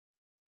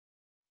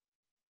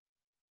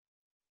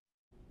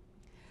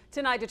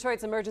Tonight,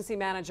 Detroit's emergency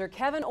manager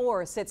Kevyn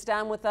Orr sits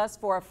down with us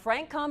for a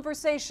frank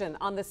conversation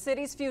on the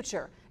city's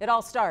future. It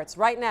all starts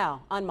right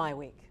now on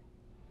MiWeek.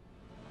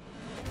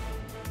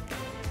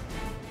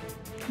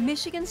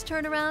 Michigan's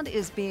turnaround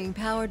is being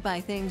powered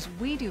by things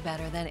we do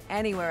better than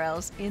anywhere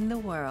else in the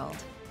world.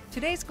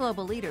 Today's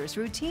global leaders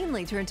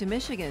routinely turn to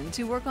Michigan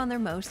to work on their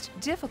most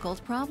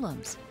difficult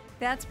problems.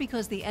 That's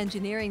because the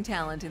engineering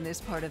talent in this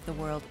part of the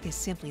world is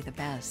simply the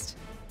best.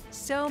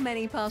 So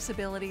many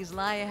possibilities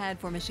lie ahead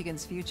for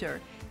Michigan's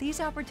future. These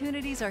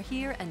opportunities are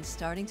here and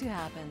starting to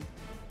happen.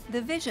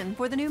 The vision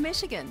for the new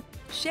Michigan.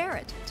 Share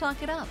it,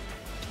 talk it up,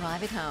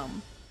 drive it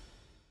home.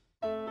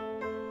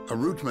 A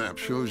route map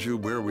shows you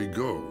where we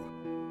go,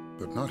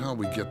 but not how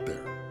we get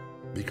there.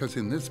 Because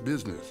in this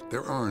business,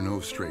 there are no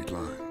straight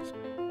lines,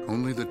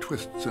 only the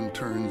twists and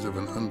turns of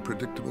an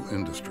unpredictable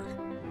industry.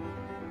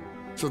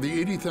 So the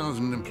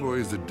 80,000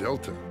 employees at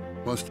Delta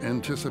must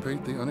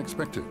anticipate the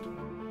unexpected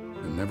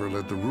and never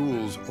let the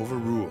rules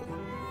overrule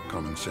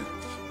common sense.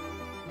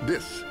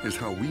 This is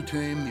how we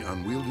tame the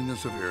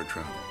unwieldiness of air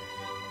travel,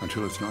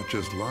 until it's not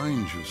just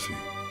lines you see,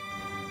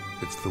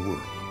 it's the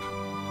world.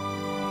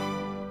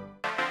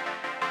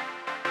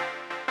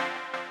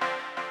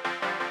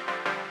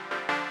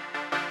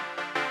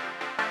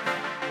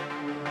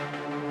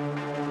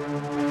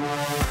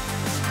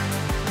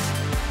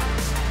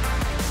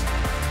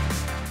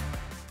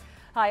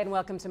 Hi and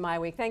welcome to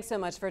MiWeek. Thanks so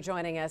much for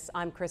joining us.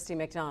 I'm Christy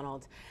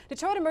McDonald.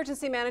 Detroit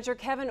Emergency Manager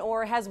Kevyn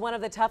Orr has one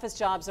of the toughest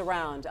jobs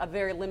around, a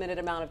very limited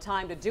amount of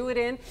time to do it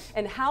in,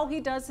 and how he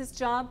does his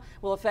job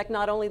will affect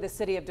not only the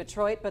city of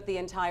Detroit, but the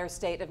entire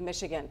state of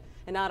Michigan.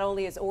 And not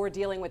only is Orr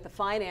dealing with the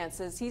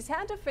finances, he's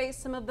had to face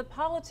some of the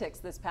politics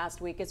this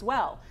past week as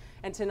well.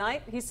 And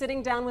tonight, he's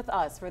sitting down with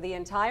us for the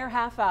entire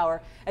half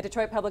hour at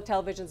Detroit Public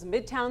Television's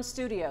Midtown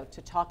studio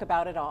to talk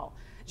about it all.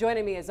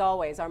 Joining me as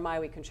always are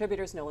MiWeek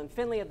contributors Nolan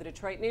of the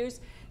Detroit News,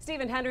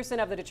 Stephen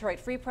Henderson of the Detroit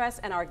Free Press,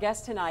 and our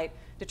guest tonight,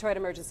 Detroit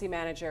Emergency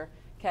Manager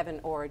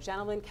Kevyn Orr.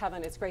 Gentlemen,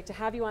 Kevyn, it's great to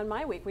have you on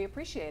MiWeek. We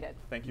appreciate it.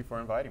 Thank you for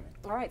inviting me.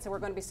 All right, so we're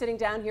going to be sitting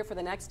down here for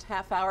the next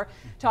half hour,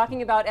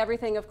 talking about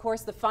everything, of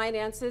course, the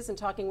finances and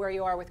talking where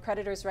you are with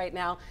creditors right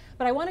now.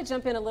 But I want to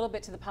jump in a little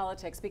bit to the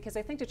politics because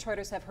I think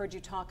Detroiters have heard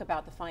you talk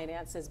about the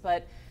finances.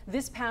 But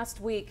this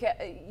past week,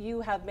 you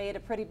have made a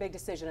pretty big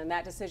decision, and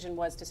that decision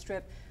was to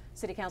strip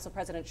City Council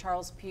President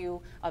Charles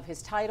Pugh of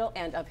his title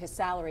and of his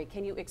salary.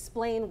 Can you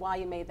explain why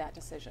you made that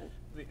decision?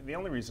 The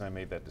only reason I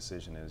made that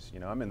decision is,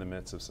 I'm in the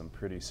midst of some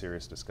pretty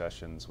serious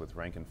discussions with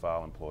rank and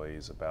file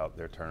employees about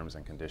their terms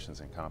and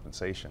conditions and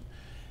compensation.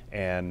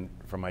 And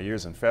from my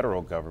years in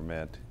federal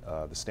government,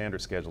 the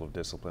standard schedule of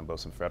discipline,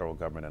 both in federal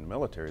government and the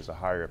military, is the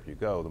higher up you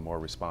go, the more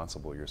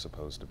responsible you're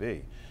supposed to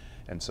be.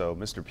 And so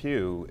Mr.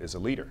 Pugh is a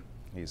leader.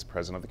 He's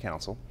president of the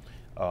council.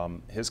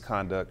 His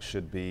conduct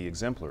should be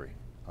exemplary.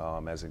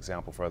 As an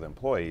example for other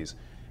employees,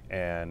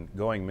 and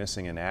going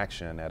missing in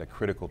action at a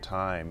critical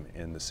time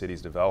in the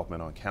city's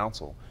development on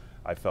council,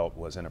 I felt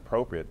was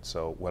inappropriate.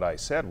 So what I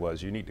said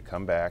was, you need to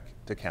come back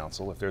to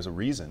council. If there's a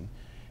reason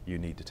you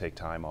need to take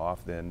time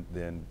off,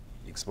 then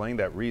explain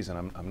that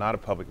reason. I'm not a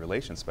public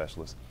relations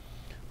specialist.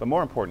 But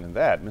more important than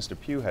that, Mr.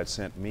 Pugh had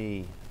sent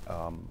me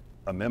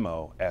a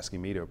memo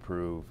asking me to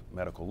approve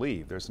medical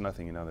leave. There's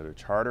nothing in either the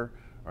charter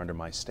or under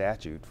my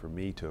statute for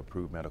me to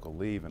approve medical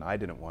leave, and I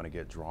didn't want to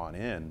get drawn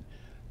in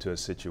to a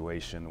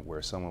situation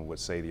where someone would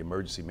say the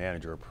emergency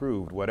manager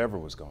approved whatever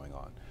was going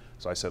on.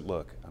 So I said,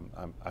 look,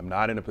 I'm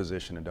not in a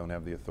position and don't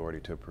have the authority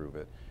to approve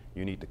it.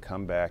 You need to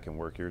come back and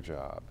work your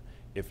job.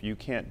 If you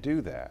can't do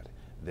that,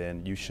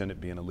 then you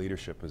shouldn't be in a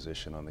leadership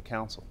position on the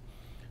council.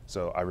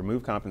 So I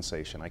removed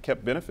compensation. I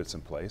kept benefits in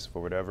place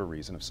for whatever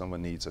reason. If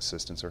someone needs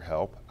assistance or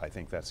help, I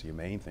think that's the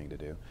humane thing to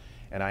do.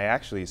 And I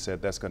actually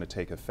said that's going to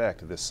take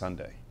effect this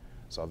Sunday.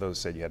 So although it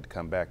said you had to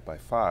come back by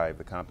 5,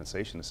 the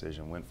compensation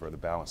decision went for the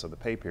balance of the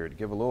pay period to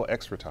give a little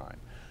extra time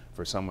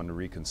for someone to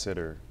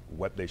reconsider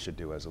what they should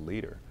do as a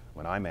leader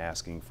when I'm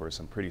asking for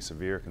some pretty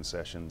severe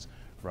concessions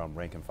from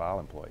rank and file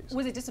employees.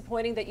 Was it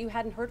disappointing that you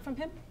hadn't heard from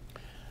him?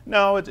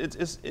 No,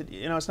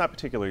 it's not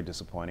particularly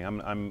disappointing.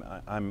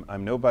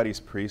 I'm nobody's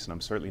priest, and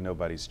I'm certainly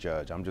nobody's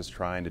judge. I'm just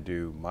trying to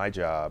do my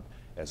job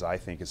as I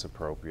think is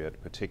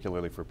appropriate,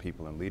 particularly for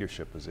people in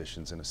leadership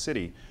positions in a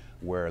city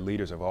where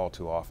leaders have all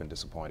too often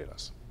disappointed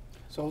us.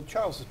 So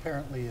Charles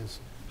apparently is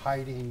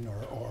hiding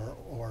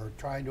or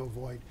trying to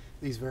avoid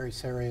these very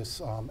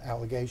serious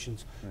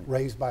allegations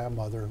raised by a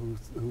mother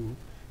who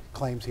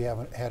claims he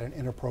had an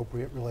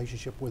inappropriate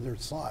relationship with her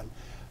son.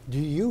 Do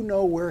you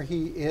know where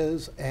he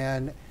is?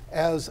 And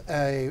as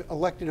an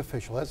elected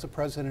official, as the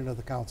president of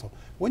the council,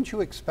 wouldn't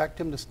you expect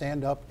him to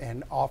stand up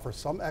and offer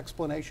some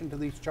explanation to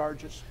these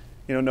charges?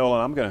 Nolan,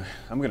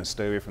 I'm gonna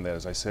stay away from that.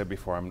 As I said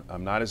before,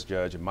 I'm not his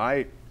judge. And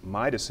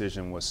my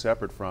decision was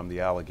separate from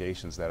the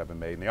allegations that have been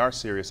made, and they are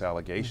serious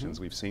allegations.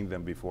 We've seen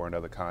them before in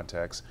other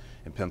contexts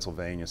in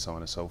Pennsylvania, so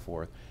on and so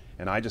forth.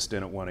 And I just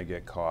didn't want to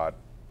get caught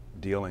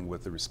dealing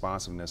with the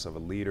responsiveness of a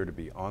leader to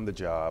be on the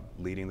job,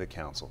 leading the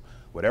council.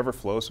 Whatever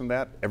flows from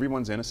that,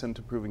 everyone's innocent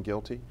to proven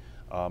guilty.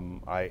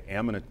 I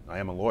am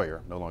a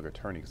lawyer, no longer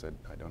attorney because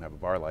I don't have a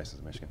bar license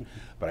in Michigan,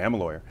 but I am a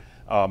lawyer.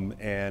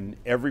 And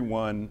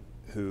everyone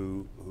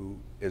who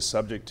is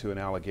subject to an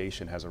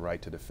allegation has a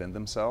right to defend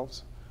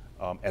themselves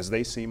as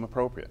they seem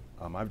appropriate.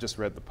 I've just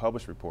read the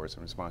published reports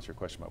in response to your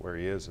question about where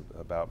he is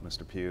about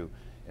Mr. Pugh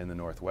in the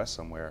Northwest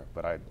somewhere,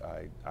 but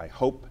I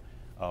hope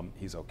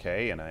he's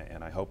okay, and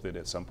I hope that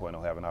at some point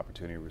I'll have an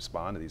opportunity to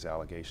respond to these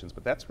allegations,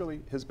 but that's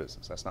really his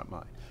business, that's not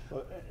mine.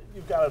 Well,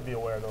 you've got to be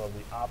aware, though, of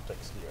the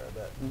optics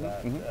here,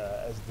 that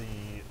as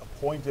the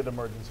appointed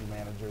emergency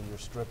manager, you're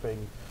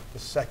stripping the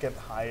second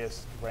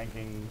highest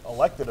ranking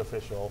elected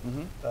official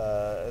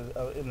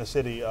in the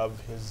city of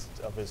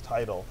his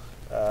title.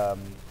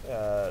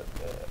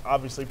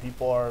 Obviously,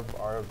 people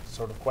are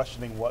sort of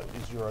questioning what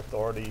is your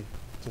authority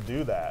to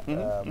do that.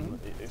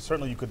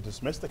 Certainly you could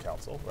dismiss the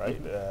council,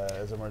 right?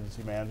 As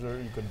emergency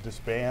manager, you could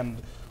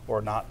disband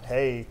or not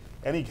pay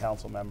any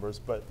council members,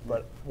 but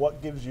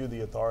what gives you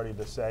the authority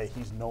to say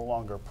he's no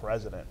longer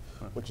president,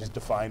 which is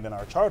defined in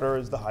our charter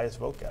as the highest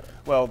vote getter?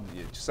 Well,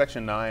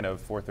 Section 9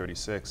 of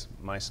 436,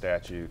 my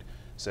statute,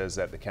 says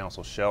that the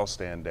council shall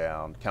stand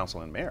down,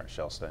 council and mayor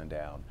shall stand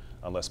down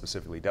unless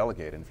specifically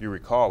delegated. And if you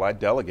recall, I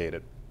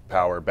delegated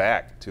power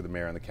back to the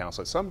mayor and the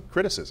council at some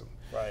criticism.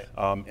 Right.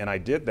 And I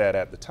did that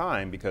at the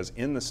time because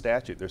in the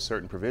statute there's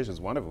certain provisions,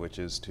 one of which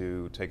is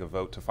to take a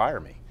vote to fire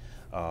me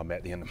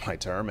at the end of my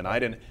term. And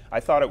I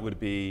thought it would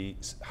be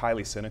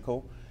highly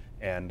cynical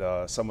and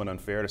somewhat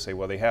unfair to say,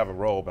 well, they have a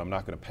role, but I'm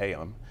not going to pay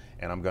them,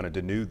 and I'm going to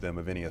denude them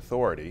of any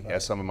authority,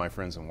 as some of my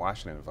friends in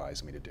Washington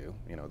advised me to do,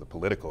 you know, the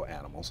political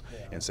animals,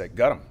 and said,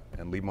 gut them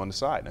and leave them on the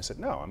side. And I said,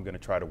 no, I'm going to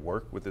try to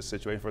work with this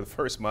situation. For the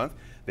first month,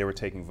 they were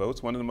taking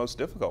votes. One of the most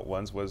difficult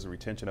ones was the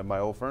retention of my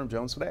old firm,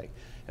 Jones Day.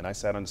 And I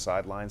sat on the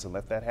sidelines and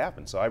let that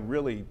happen. So I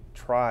really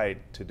tried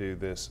to do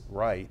this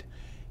right.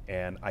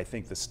 And I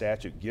think the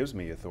statute gives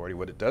me authority.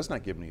 What it does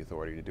not give me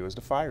authority to do is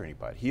to fire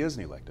anybody. He is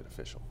an elected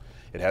official.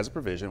 It has a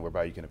provision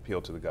whereby you can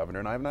appeal to the governor,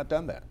 and I have not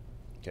done that.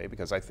 Okay,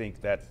 because I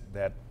think that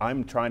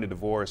I'm trying to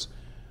divorce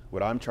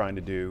what I'm trying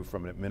to do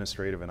from an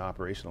administrative and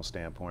operational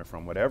standpoint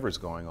from whatever's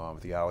going on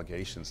with the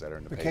allegations that are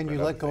in the paper. Can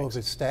you let go of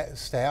his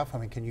staff? I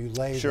mean, can you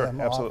lay them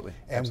off? Absolutely.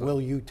 And Absolutely.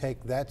 will you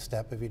take that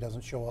step if he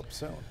doesn't show up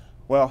soon?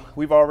 Well,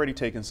 we've already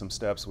taken some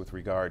steps with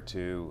regard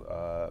to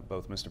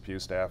both Mr.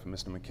 Pugh's staff and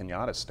Mr.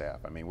 McKenyatta's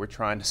staff. I mean, we're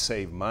trying to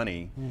save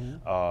money.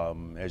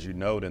 As you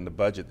note in the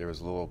budget, there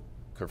was a little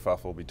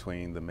kerfuffle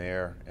between the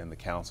mayor and the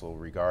council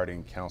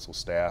regarding council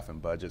staff and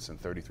budgets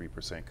and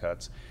 33%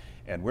 cuts.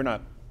 And I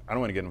don't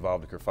want to get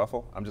involved in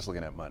kerfuffle. I'm just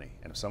looking at money.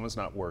 And if someone's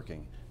not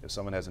working, if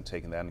someone hasn't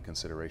taken that into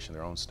consideration,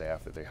 their own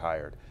staff that they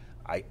hired,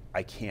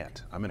 I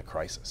can't. I'm in a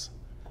crisis.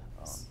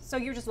 So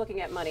you're just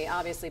looking at money,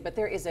 obviously, but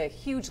there is a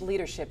huge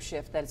leadership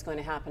shift that is going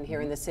to happen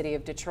here in the city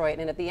of Detroit.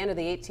 And at the end of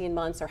the 18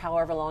 months or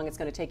however long it's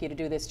going to take you to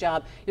do this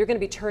job, you're going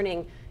to be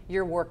turning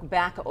your work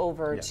back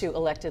over to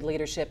elected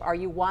leadership. Are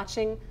you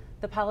watching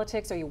the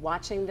politics? Are you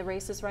watching the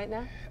races right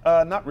now?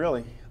 Not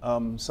really.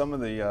 Some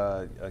of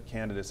the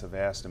candidates have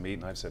asked to meet,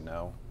 and I've said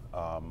no.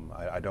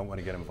 I don't want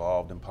to get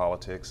involved in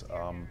politics.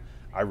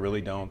 I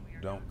really don't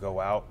go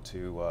out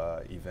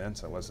to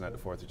events. I wasn't at the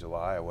 4th of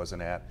July. I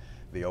wasn't at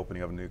the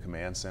opening of a new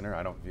command center.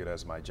 I don't view it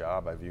as my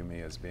job. I view me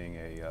as being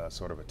a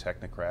sort of a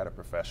technocrat, a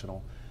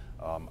professional.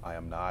 I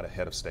am not a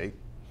head of state,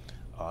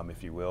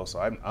 if you will. So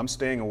I'm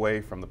staying away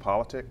from the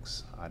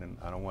politics. I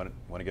don't want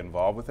to get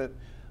involved with it.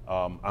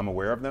 I'm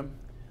aware of them.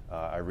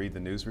 I read the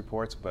news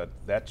reports, but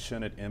that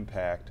shouldn't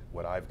impact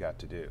what I've got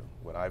to do.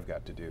 What I've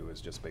got to do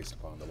is just based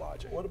upon the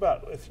logic. What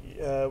about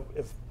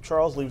if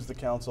Charles leaves the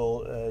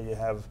council, you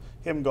have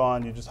him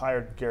gone, you just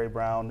hired Gary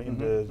Brown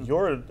into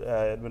your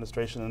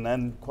administration, and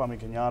then Kwame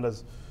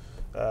Kenyatta's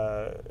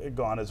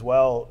gone as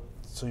well,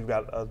 so you've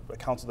got a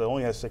council that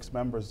only has 6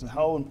 members.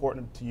 How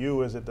important to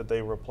you is it that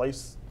they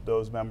replace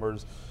those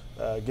members,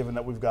 given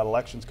that we've got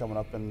elections coming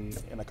up in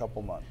a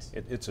couple months?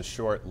 It's a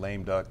short,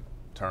 lame duck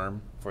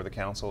term for the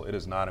council. It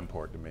is not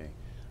important to me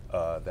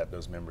that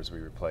those members be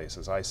replaced.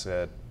 As I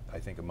said, I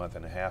think a month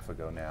and a half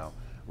ago now,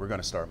 we're going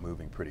to start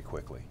moving pretty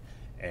quickly.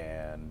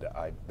 And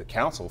the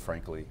council,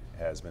 frankly,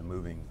 has been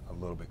moving a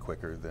little bit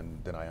quicker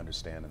than I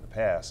understand in the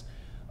past.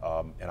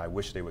 And I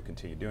wish they would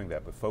continue doing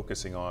that. But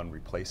focusing on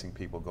replacing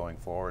people going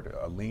forward,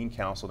 a lean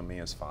council to me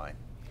is fine.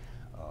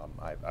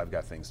 I've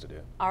got things to do.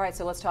 All right,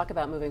 so let's talk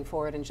about moving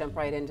forward and jump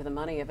right into the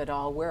money of it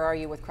all. Where are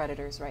you with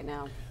creditors right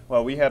now?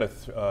 Well, we had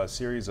a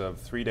series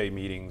of 3-day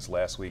meetings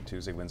last week,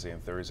 Tuesday, Wednesday,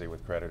 and Thursday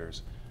with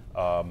creditors.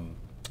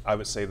 I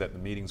would say that the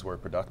meetings were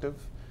productive.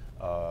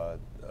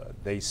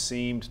 They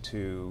seemed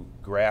to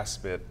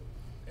grasp it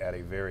at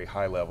a very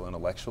high level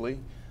intellectually,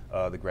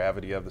 the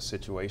gravity of the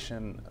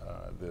situation.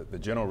 The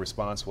general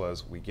response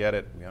was, we get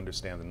it, we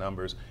understand the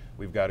numbers,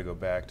 we've got to go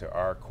back to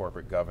our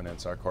corporate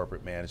governance, our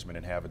corporate management,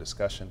 and have a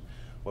discussion.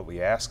 What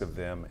we asked of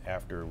them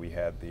after we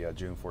had the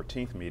June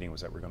 14th meeting was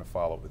that we're going to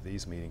follow up with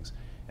these meetings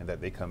and that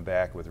they come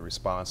back with a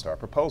response to our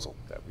proposal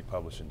that we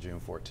published on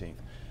June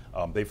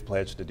 14th. They've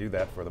pledged to do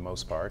that for the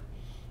most part.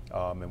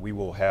 And we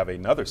will have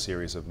another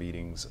series of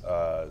meetings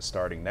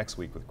starting next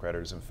week with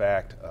creditors. In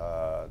fact,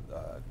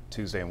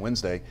 Tuesday and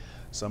Wednesday,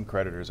 some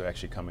creditors are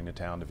actually coming to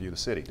town to view the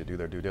city, to do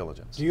their due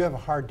diligence. Do you have a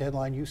hard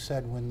deadline? You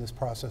said when this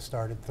process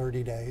started,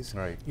 30 days,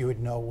 right. You would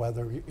know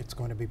whether it's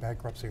going to be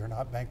bankruptcy or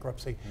not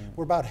bankruptcy.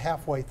 We're about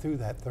halfway through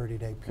that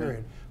 30-day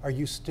period. Are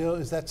you still,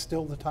 is that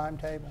still the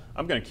timetable?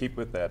 I'm going to keep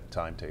with that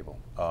timetable.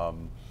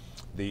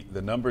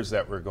 The numbers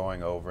that we're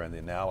going over and the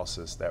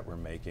analysis that we're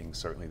making,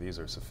 certainly these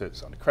are,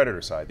 on the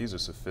creditor side, these are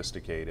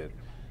sophisticated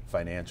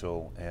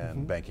financial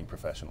and banking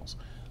professionals.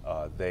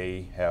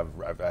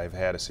 I've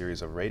had a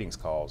series of ratings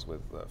calls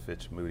with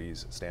Fitch,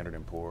 Moody's,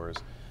 Standard & Poor's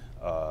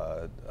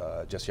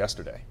just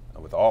yesterday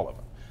with all of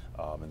them.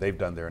 And they've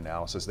done their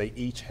analysis. They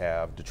each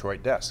have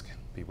Detroit desk,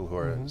 people who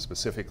are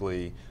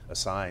specifically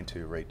assigned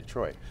to rate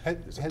Detroit.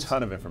 There's a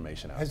ton of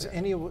information out there. Has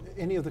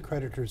any of the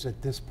creditors at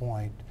this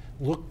point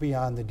look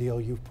beyond the deal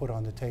you've put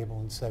on the table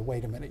and say,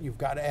 wait a minute, you've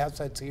got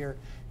assets here,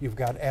 you've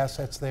got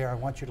assets there, I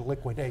want you to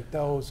liquidate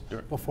those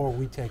before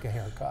we take a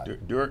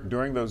haircut?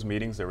 During those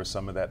meetings, there was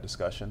some of that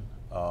discussion.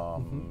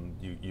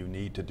 You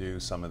need to do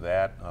some of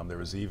that. There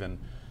was even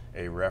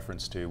a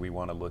reference to, we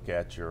want to look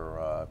at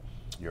your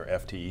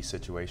FTE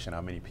situation,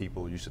 how many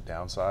people you should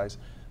downsize.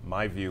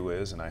 My view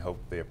is, and I hope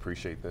they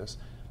appreciate this,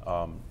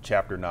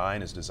 Chapter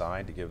 9 is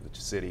designed to give the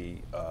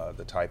city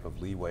the type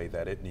of leeway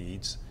that it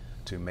needs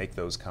to make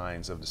those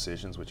kinds of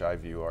decisions, which I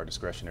view are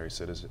discretionary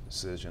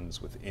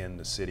decisions within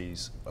the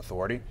city's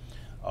authority.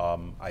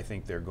 I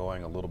think they're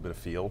going a little bit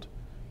afield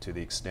to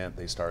the extent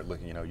they start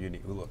looking,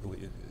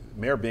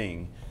 Mayor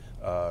Bing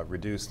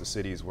reduced the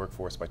city's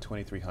workforce by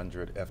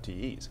 2,300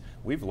 FTEs.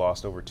 We've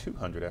lost over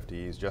 200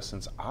 FTEs just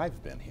since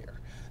I've been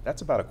here.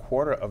 That's about a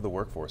quarter of the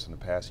workforce in the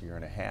past year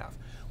and a half.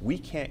 We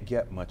can't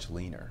get much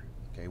leaner.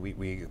 Okay,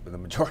 the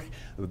majority,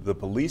 the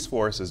police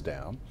force is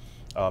down.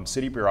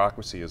 City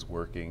bureaucracy is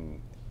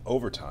working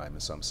overtime in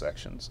some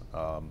sections.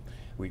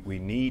 We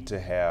need to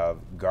have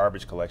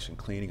garbage collection,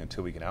 cleaning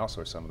until we can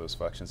outsource some of those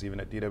functions, even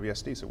at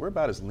DWSD. So we're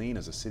about as lean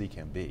as a city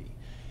can be.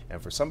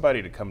 And for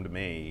somebody to come to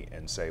me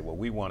and say, well,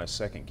 we want to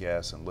second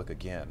guess and look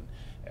again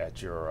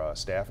at your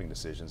staffing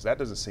decisions, that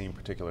doesn't seem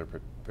particularly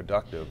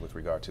productive with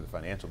regard to the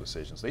financial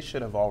decisions they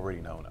should have already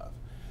known of.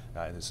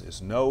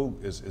 It's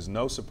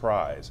no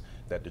surprise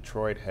that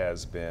Detroit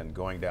has been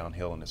going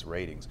downhill in its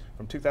ratings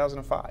from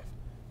 2005.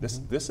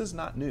 This is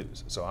not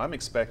news. So I'm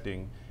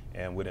expecting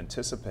and would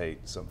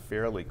anticipate some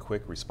fairly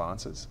quick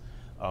responses.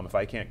 If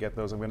I can't get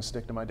those, I'm going to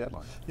stick to my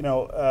deadline.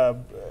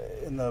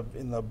 In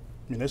the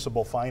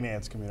municipal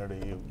finance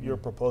community, your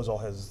proposal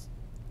has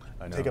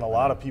taken a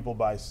lot of people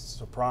by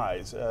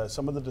surprise.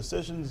 Some of the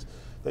decisions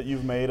that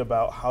you've made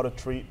about how to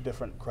treat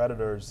different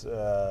creditors,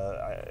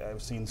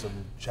 I've seen some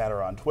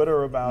chatter on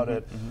Twitter about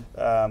it,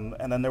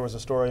 and then there was a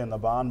story in the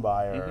Bond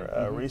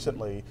Buyer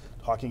recently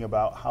talking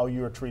about how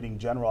you're treating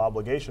general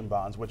obligation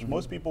bonds, which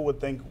most people would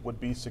think would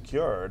be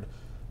secured.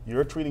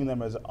 You're treating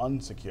them as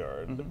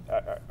unsecured.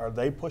 Are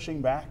they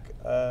pushing back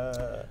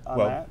on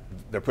that?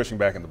 They're pushing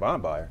back in the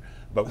Bond Buyer.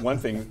 But one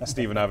thing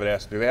Steve and I would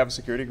ask, do they have a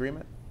security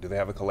agreement? Do they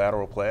have a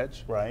collateral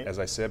pledge? Right. As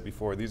I said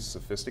before, these are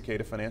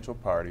sophisticated financial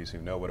parties who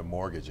know what a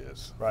mortgage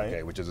is,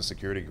 okay, which is a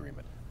security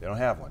agreement. They don't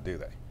have one, do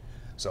they?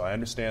 So I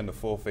understand the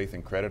full faith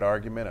and credit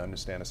argument. I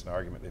understand it's an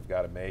argument they've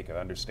got to make. I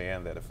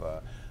understand that if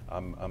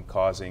I'm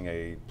causing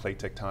a plate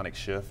tectonic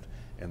shift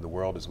in the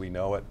world as we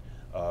know it,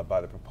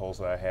 by the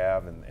proposal I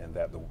have, and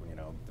that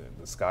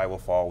the sky will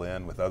fall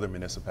in with other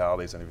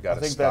municipalities, and we've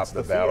got to stop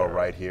the battle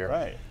right here.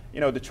 Right.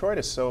 Detroit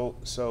is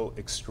so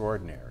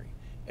extraordinary,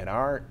 and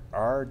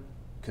our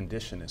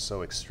condition is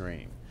so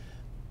extreme.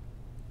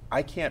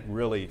 I can't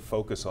really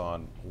focus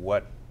on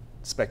what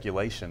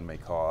speculation may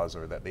cause,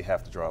 or that they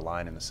have to draw a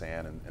line in the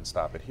sand and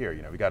stop it here.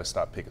 We got to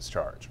stop Pickett's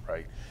charge,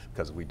 right?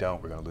 Because if we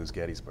don't, we're going to lose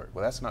Gettysburg.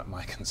 Well, that's not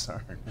my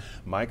concern.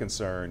 My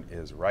concern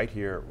is right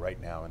here, right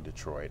now in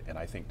Detroit, and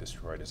I think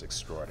Detroit is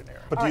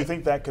extraordinary. But do you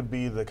think that could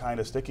be the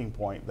kind of sticking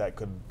point that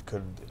could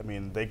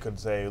they could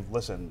say,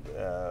 listen,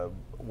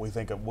 we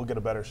think we'll get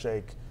a better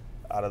shake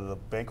out of the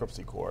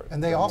bankruptcy court.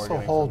 And they also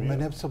hold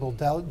municipal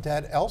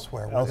debt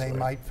elsewhere where they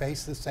might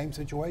face the same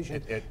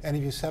situation. And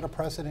if you set a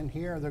precedent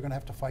here, they're going to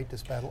have to fight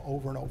this battle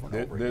over and over and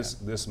over again.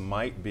 This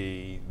might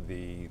be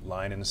the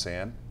line in the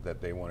sand that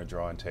they want to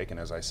draw and take. And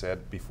as I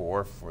said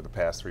before, for the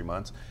past 3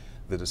 months,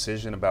 the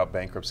decision about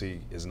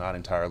bankruptcy is not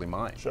entirely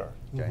mine. Sure.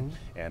 Okay.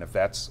 And if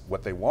that's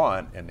what they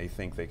want, and they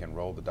think they can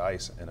roll the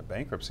dice in a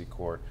bankruptcy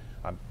court,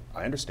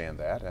 I understand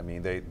that. I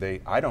mean,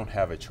 I don't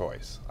have a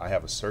choice. I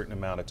have a certain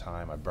amount of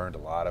time. I burned a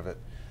lot of it.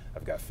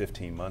 I've got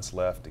 15 months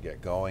left to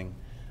get going.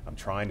 I'm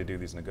trying to do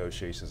these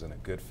negotiations in a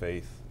good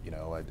faith,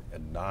 a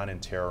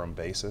non-interim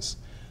basis.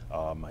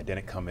 I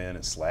didn't come in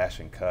and slash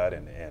and cut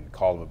and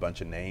call them a bunch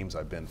of names.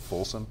 I've been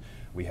fulsome.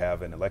 We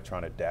have an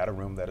electronic data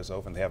room that is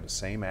open. They have the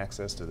same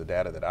access to the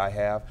data that I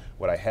have.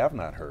 What I have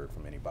not heard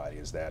from anybody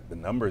is that the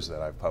numbers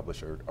that I've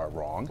published are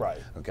wrong. Right.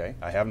 Okay.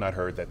 I have not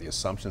heard that the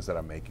assumptions that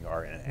I'm making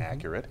are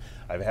inaccurate.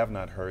 I have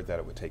not heard that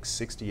it would take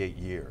 68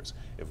 years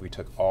if we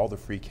took all the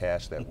free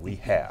cash that we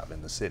have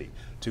in the city,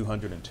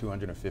 $200 and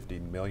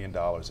 $250 million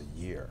a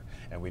year,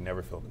 and we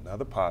never filled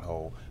another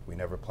pothole, we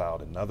never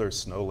plowed another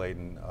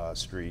snow-laden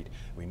street,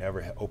 we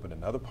never opened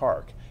another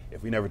park,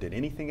 if we never did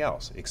anything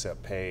else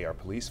except pay our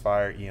police,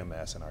 fire,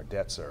 EMS, and our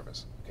debt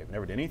service. Okay, we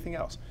never did anything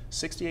else.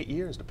 68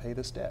 years to pay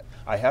this debt.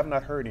 I have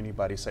not heard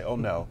anybody say, oh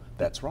no,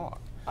 that's wrong.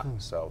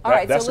 So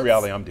that's the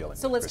reality I'm dealing with.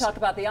 So let's Christy. talk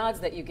about the odds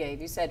that you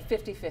gave. You said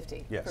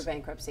 50-50 Yes. for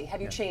bankruptcy.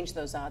 Have you changed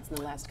those odds in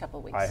the last couple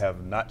of weeks? I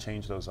have not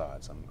changed those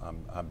odds.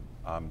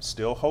 I'm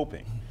still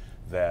hoping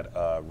that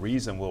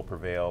reason will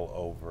prevail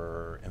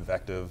over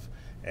invective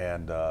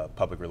and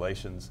public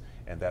relations,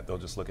 and that they'll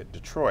just look at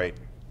Detroit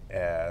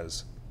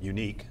as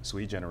unique,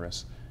 sui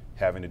generis,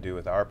 having to do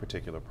with our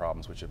particular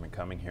problems, which have been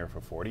coming here for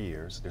 40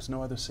 years. There's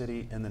no other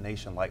city in the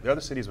nation like, there are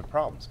other cities with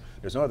problems.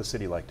 There's no other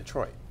city like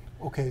Detroit.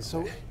 Okay,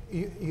 so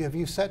have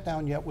you sat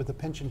down yet with the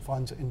pension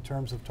funds in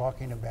terms of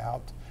talking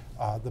about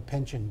the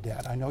pension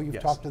debt? I know you've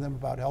Yes. talked to them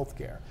about health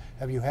care.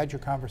 Have you had your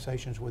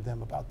conversations with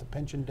them about the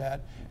pension debt,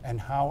 and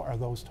how are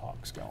those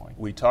talks going?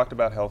 We talked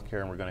about health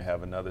care, and we're going to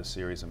have another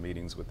series of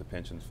meetings with the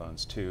pension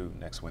funds too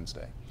next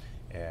Wednesday.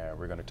 And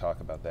we're going to talk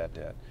about that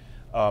debt.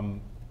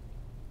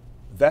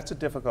 That's a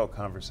difficult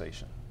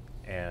conversation,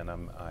 and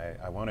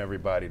I want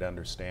everybody to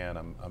understand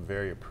I'm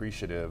very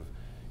appreciative.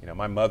 You know,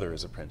 my mother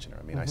is a pensioner.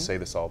 I mean, I say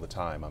this all the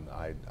time.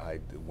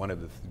 One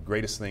of the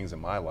greatest things in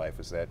my life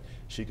is that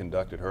she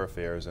conducted her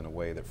affairs in a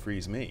way that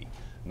frees me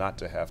not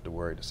to have to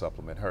worry to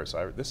supplement her.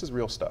 So this is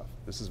real stuff.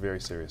 This is very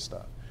serious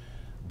stuff.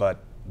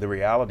 But the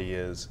reality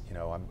is, you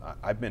know,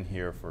 I've been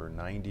here for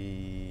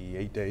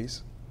 98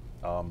 days.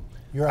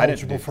 You're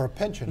eligible for a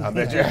pension. I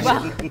bet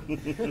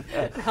you.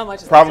 How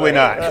much is Probably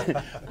that?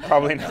 not.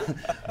 Probably not.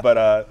 But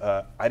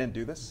I didn't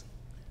do this.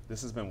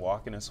 This has been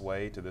walking its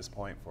way to this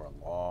point for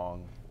a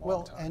long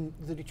Well, time. and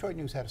the Detroit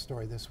News had a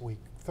story this week.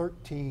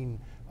 13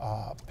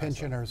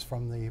 pensioners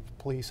from the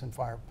police and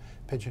fire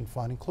pension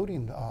fund,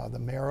 including the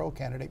mayoral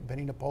candidate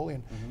Benny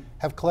Napoleon,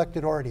 have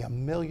collected already $1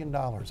 million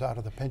out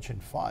of the pension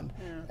fund.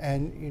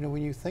 And you know,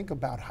 when you think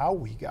about how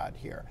we got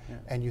here,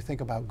 and you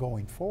think about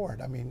going forward,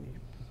 I mean,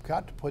 you've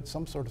got to put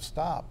some sort of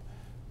stop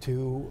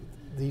to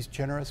these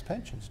generous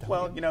pensions. Don't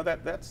Well, you know,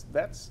 that's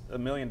 $1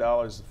 million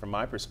from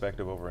my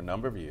perspective over a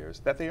number of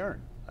years that they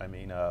earn. I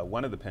mean,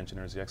 one of the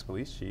pensioners, the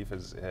ex-police chief,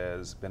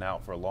 has been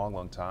out for a long,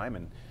 long time,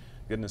 and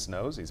goodness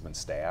knows he's been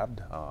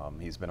stabbed.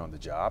 He's been on the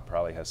job,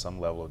 probably has some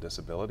level of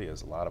disability,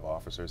 as a lot of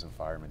officers and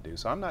firemen do.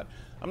 So I'm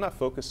not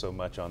focused so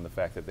much on the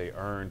fact that they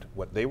earned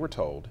what they were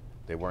told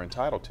they were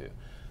entitled to.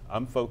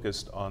 I'm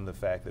focused on the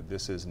fact that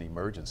this is an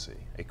emergency,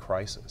 a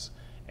crisis,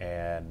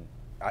 and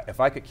if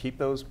I could keep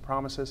those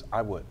promises,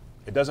 I would.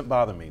 It doesn't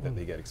bother me that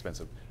they get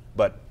expensive,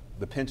 but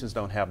the pensions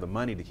don't have the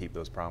money to keep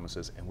those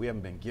promises, and we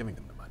haven't been giving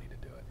them the money to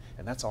do it.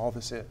 And that's all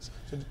this is.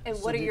 And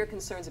what are your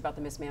concerns about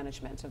the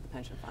mismanagement of the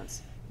pension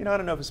funds? You know, I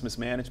don't know if it's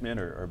mismanagement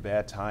or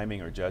bad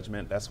timing or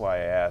judgment. That's why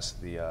I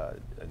asked the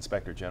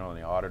Inspector General and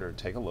the Auditor to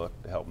take a look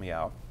to help me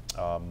out.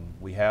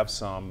 We have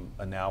some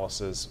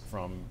analysis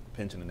from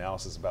pension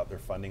analysis about their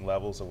funding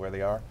levels of where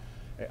they are.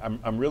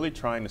 I'm really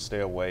trying to stay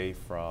away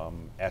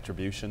from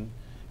attribution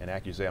and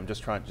accusation. I'm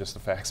just trying, just the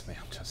facts, ma'am,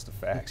 just the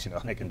facts. You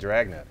know, I can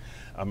drag that.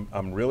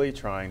 I'm really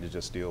trying to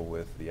just deal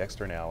with the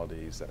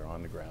externalities that are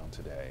on the ground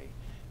today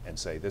and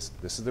say this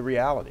is the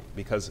reality,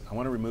 because I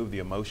want to remove the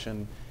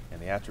emotion and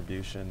the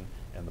attribution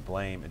and the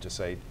blame and just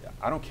say,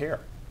 I don't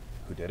care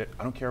who did it.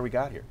 I don't care how we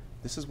got here.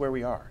 This is where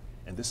we are,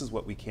 and this is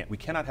what we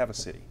cannot have a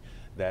city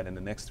that in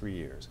the next 3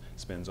 years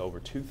spends over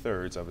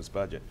 2/3 of its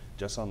budget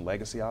just on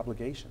legacy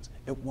obligations.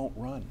 It won't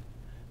run.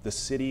 The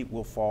city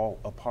will fall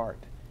apart.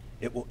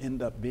 It will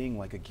end up being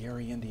like a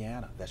Gary,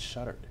 Indiana that's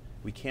shuttered.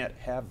 We can't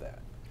have that.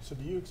 So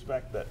do you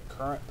expect that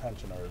current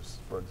pensioners,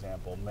 for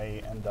example, may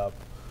end up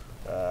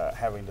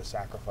having to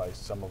sacrifice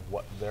some of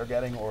what they're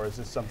getting, or is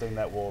this something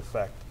that will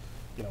affect,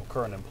 you know,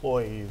 current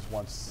employees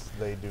once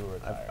they do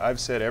retire? I've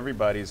said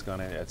everybody's going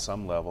to, at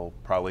some level,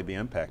 probably be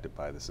impacted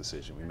by this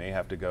decision. We may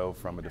have to go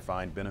from a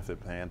defined benefit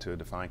plan to a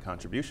defined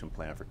contribution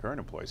plan for current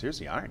employees. Here's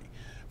the irony.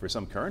 For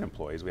some current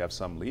employees, we have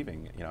some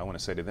leaving. You know, I want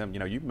to say to them, you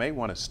know, you may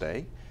want to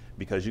stay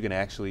because you can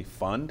actually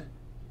fund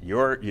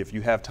if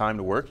you have time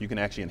to work, you can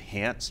actually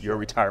enhance your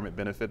retirement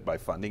benefit by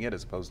funding it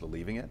as opposed to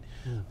leaving it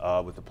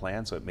with the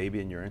plan. So it may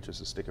be in your interest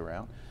to stick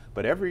around.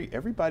 But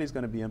everybody's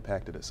going to be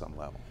impacted at some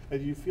level. Do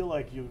you feel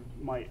like you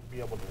might be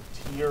able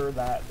to tier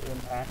that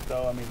impact,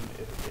 though? I mean,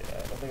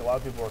 I think a lot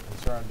of people are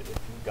concerned if you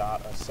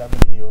got a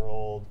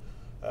 70-year-old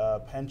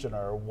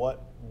pensioner,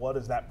 what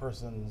is that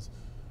person's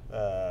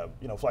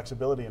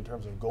flexibility in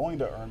terms of going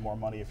to earn more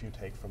money if you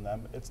take from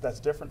them. That's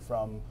different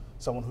from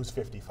someone who's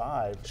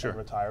 55 and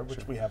retired,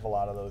 which we have a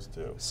lot of those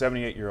too.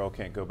 78-year-old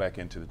can't go back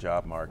into the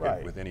job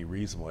market with any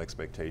reasonable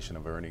expectation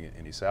of earning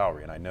any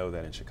salary. And I know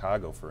that in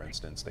Chicago, for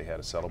instance, they had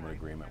a settlement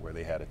agreement where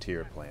they had a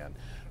tier plan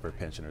for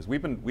pensioners.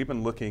 We've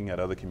been looking at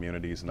other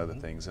communities and other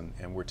things,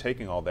 and we're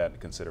taking all that into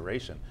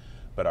consideration.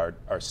 But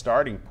our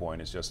starting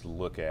point is just to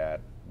look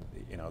at,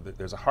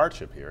 there's a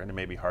hardship here, and there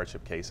may be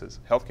hardship cases.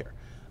 Healthcare.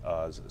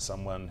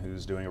 Someone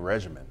who's doing a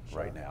regimen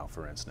right now,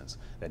 for instance,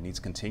 that needs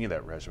to continue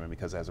that regimen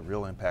because it has a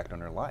real impact on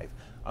their life.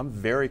 I'm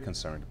very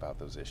concerned about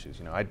those issues.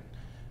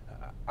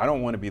 I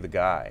don't want to be the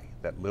guy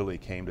that literally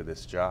came to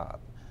this job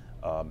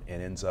and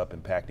ends up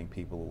impacting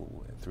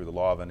people through the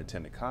law of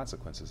unintended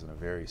consequences in a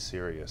very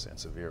serious and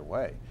severe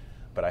way.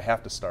 But I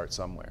have to start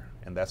somewhere,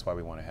 and that's why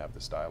we want to have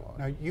this dialogue.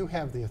 Now, you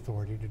have the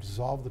authority to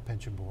dissolve the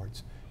pension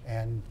boards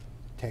and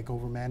take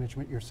over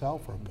management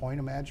yourself, or appoint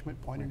a management,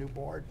 appoint a new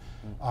board.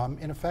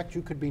 In effect,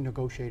 you could be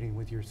negotiating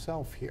with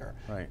yourself here.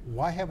 Right.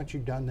 Why haven't you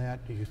done that?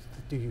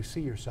 Do you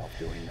see yourself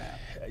doing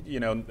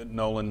that?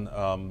 Nolan,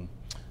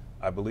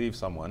 I believe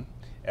someone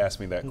asked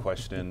me that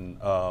question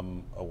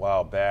a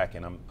while back,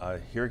 and I'm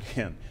here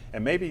again.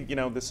 And maybe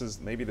this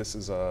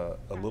is a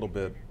little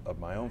bit of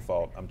my own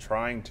fault. I'm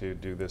trying to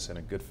do this in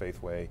a good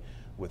faith way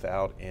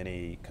without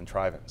any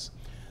contrivance.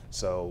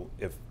 So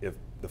if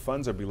the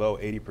funds are below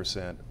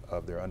 80%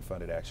 of their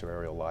unfunded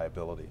actuarial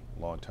liability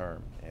long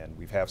term, and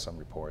we've had some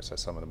reports that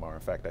some of them are.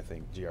 In fact, I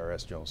think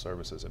GRS General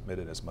Services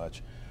admitted as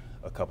much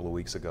a couple of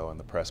weeks ago in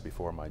the press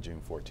before my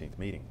June 14th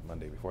meeting,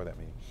 Monday before that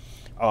meeting.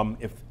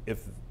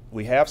 If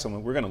we have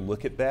someone, we're going to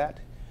look at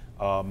that.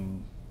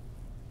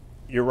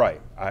 You're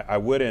right. I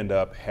would end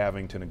up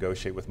having to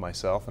negotiate with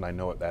myself, and I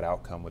know what that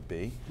outcome would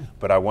be.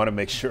 But I want to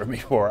make sure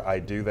before I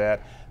do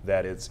that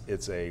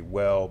it's a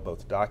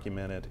both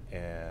documented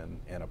and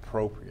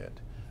appropriate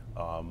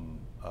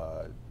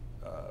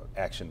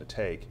action to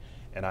take.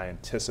 And I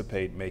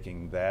anticipate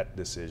making that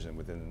decision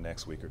within the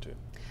next week or two.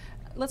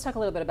 Let's talk a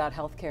little bit about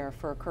health care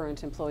for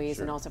current employees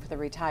and also for the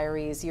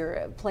retirees.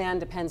 Your plan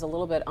depends a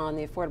little bit on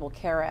the Affordable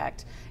Care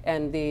Act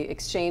and the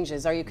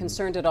exchanges. Are you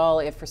concerned at all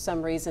if for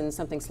some reason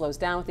something slows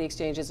down with the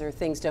exchanges or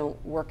things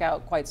don't work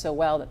out quite so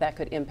well that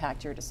could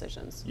impact your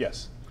decisions?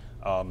 Yes.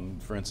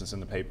 For instance, in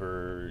the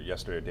paper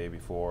yesterday or day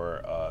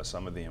before,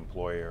 some of the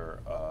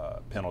employer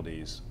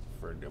penalties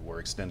were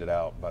extended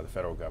out by the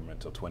federal government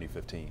until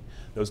 2015.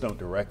 Those don't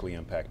directly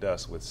impact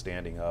us with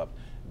standing up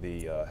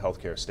the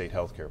state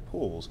healthcare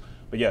pools.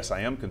 But yes, I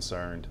am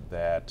concerned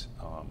that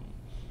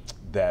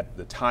that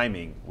the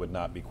timing would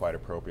not be quite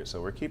appropriate.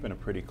 So we're keeping a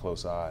pretty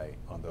close eye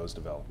on those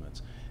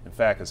developments. In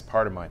fact, as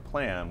part of my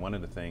plan, one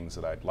of the things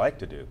that I'd like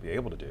to do, be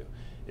able to do,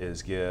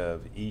 is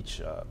give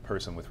each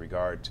person with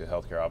regard to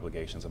healthcare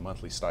obligations a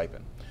monthly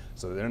stipend,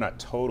 so that they're not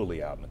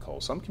totally out in the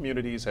cold. Some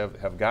communities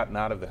have gotten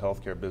out of the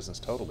healthcare business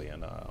totally,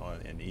 and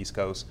in the East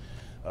Coast,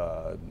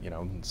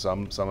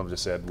 some have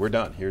just said, we're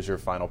done. Here's your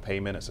final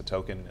payment. It's a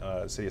token.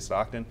 City of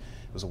Stockton,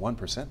 it was a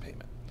 1%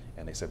 payment,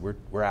 and they said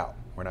we're out.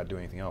 We're not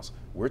doing anything else.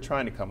 We're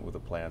trying to come up with a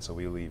plan so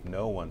we leave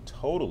no one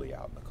totally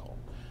out in the cold.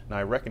 Now,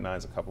 I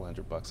recognize a couple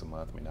 $100 a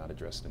month may not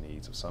address the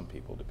needs of some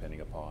people,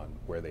 depending upon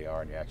where they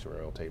are in the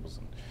actuarial tables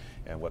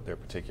and what their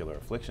particular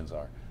afflictions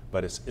are.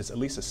 But it's at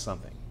least it's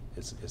something.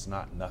 It's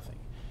not nothing.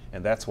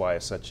 And that's why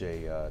it's such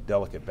a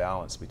delicate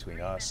balance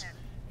between us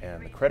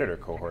and the creditor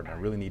cohort. And I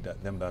really need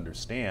them to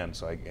understand.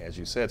 So as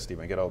you said, Steve,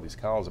 I get all these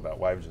calls about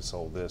why we just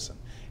sold this,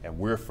 and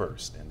we're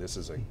first. And this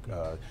is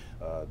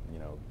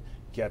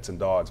cats and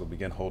dogs will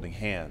begin holding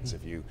hands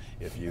if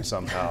you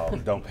somehow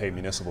don't pay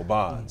municipal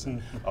bonds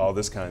and all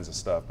this kinds of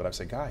stuff. But I've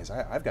said, guys,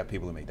 I've got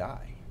people who may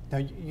die. Now,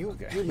 you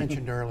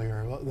mentioned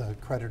earlier the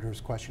creditors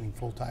questioning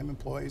full-time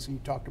employees, and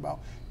you talked about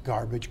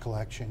garbage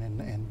collection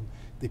and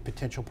the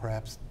potential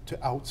perhaps to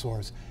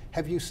outsource.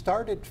 Have you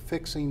started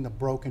fixing the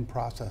broken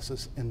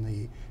processes in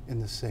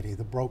the city,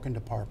 the broken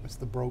departments,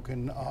 the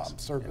broken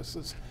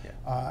services?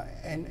 Yeah.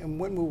 And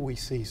when will we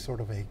see sort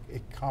of a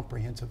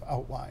comprehensive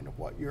outline of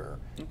what your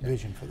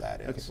vision for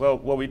that is? Okay.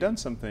 Well, we've done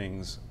some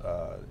things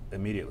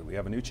immediately. We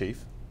have a new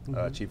chief.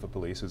 Chief of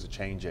police who's a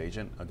change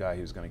agent, a guy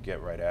who's going to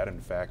get right at it.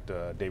 In fact,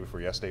 day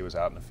before yesterday, he was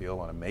out in the field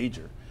on a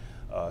major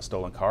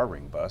stolen car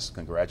ring bust,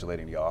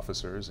 congratulating the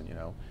officers and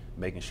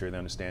making sure they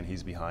understand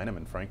he's behind them.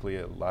 And frankly,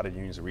 a lot of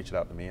unions have reached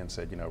out to me and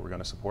said, we're going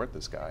to support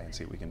this guy and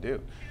see what we can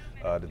do.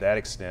 To that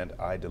extent,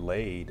 I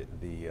delayed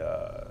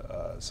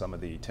some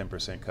of the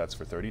 10% cuts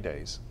for 30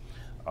 days.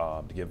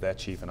 To give that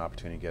chief an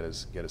opportunity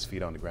to get his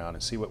feet on the ground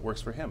and see what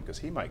works for him, because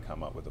he might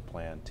come up with a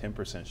plan,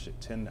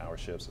 10-hour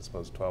shifts as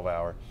opposed to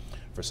 12-hour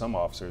for some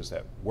officers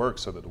that work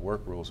so that the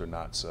work rules are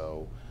not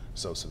so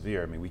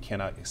severe. I mean, we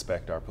cannot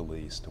expect our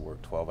police to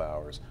work 12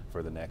 hours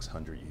for the next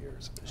 100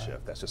 years of the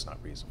shift. That's just not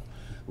reasonable.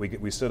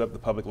 We stood up the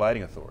Public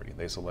Lighting Authority.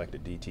 They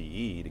selected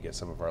DTE to get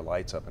some of our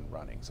lights up and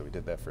running, so we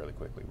did that fairly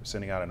quickly. We're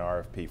sending out an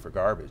RFP for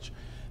garbage,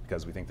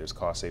 because we think there's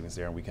cost savings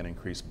there, and we can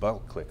increase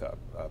bulk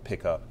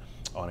pickup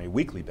on a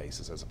weekly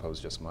basis as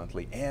opposed to just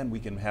monthly, and we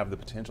can have the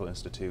potential to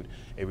institute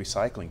a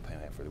recycling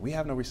plan for it. We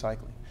have no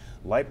recycling.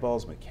 Light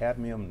bulbs with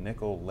cadmium,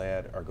 nickel,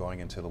 lead are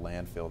going into the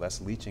landfill.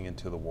 That's leaching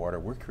into the water.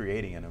 We're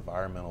creating an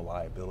environmental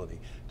liability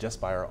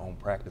just by our own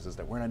practices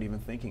that we're not even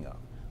thinking of,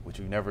 which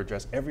we never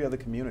address. Every other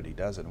community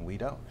does it, and we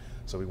don't.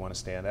 So we want to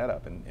stand that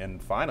up.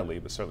 And finally,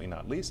 but certainly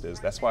not least,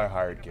 is that's why I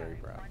hired Gary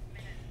Brown.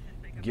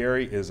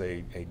 Gary is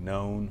a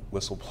known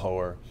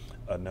whistleblower,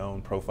 a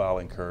known profile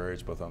in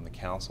courage, both on the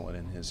council and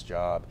in his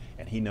job,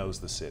 and he knows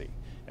the city.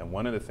 And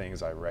one of the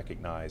things I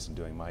recognize in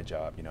doing my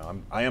job,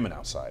 I am an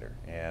outsider,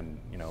 and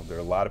there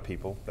are a lot of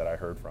people that I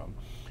heard from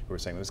who are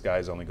saying, this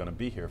guy's only going to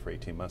be here for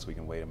 18 months, we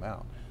can wait him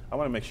out. I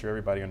want to make sure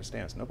everybody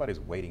understands, nobody's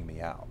waiting me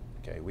out.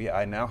 Okay,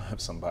 I now have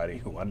somebody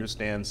who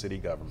understands city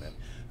government,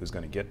 who's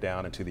going to get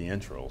down into the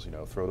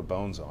intros, throw the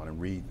bones on and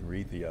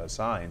read the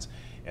signs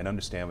and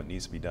understand what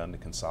needs to be done to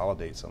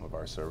consolidate some of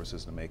our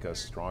services to make us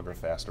stronger,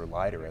 faster,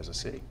 lighter as a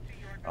city.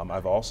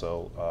 I've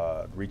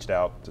also reached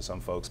out to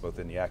some folks both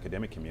in the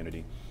academic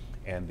community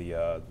and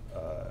the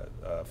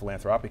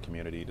philanthropic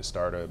community to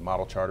start a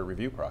model charter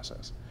review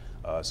process.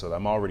 So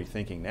I'm already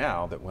thinking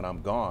now that when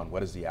I'm gone,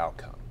 what is the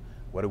outcome?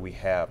 What do we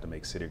have to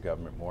make city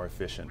government more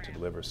efficient to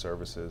deliver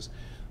services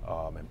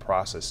and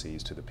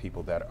processes to the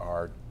people that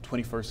are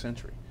 21st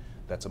century?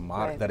 That's a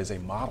model. That is a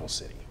model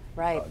city.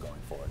 Going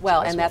forward.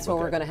 Well, and that's where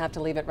we're going to have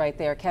to leave it right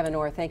there. Kevyn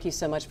Orr, thank you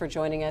so much for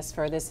joining us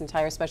for this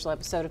entire special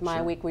episode of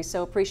MiWeek. We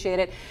so appreciate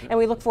it, and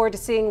we look forward to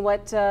seeing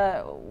what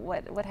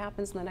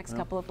happens in the next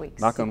couple of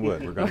weeks. Knock on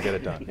wood, we're going to get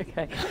it done.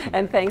 Okay.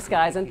 And thanks,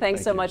 guys, and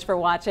thanks so much for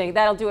watching.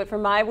 That'll do it for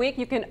MiWeek.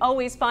 You can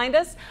always find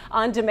us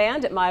on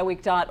demand at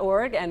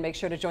MiWeek.org, and make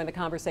sure to join the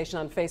conversation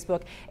on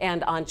Facebook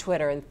and on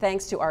Twitter. And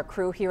thanks to our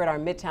crew here at our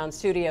Midtown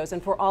studios,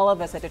 and for all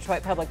of us at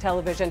Detroit Public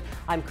Television,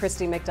 I'm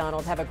Christy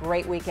McDonald. Have a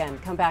great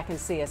weekend. Come back and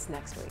see us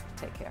next week.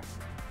 Take care.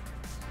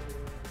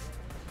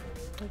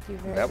 Thank you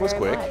very, that was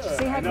very quick. much.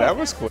 See how that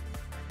was quick.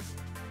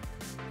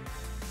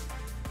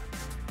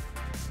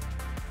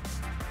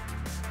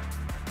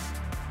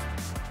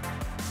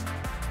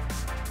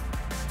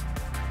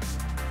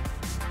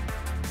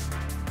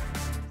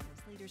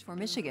 Leaders for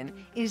Michigan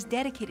is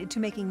dedicated to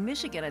making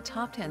Michigan a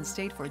top 10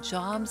 state for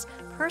jobs,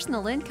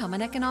 personal income,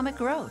 and economic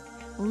growth.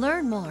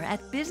 Learn more at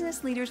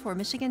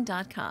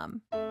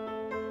businessleadersformichigan.com.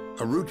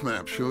 A route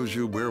map shows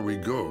you where we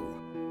go,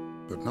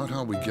 but not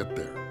how we get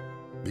there.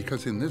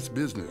 Because in this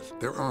business,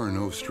 there are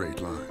no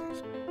straight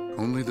lines,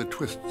 only the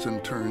twists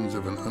and turns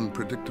of an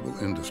unpredictable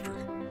industry.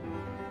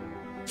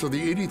 So the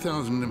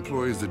 80,000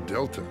 employees at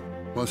Delta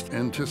must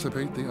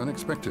anticipate the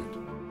unexpected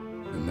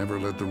and never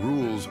let the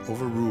rules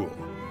overrule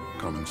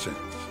common sense.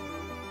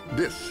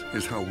 This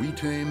is how we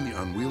tame the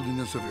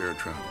unwieldiness of air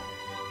travel,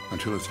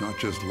 until it's not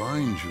just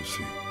lines you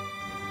see,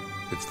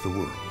 it's the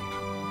world.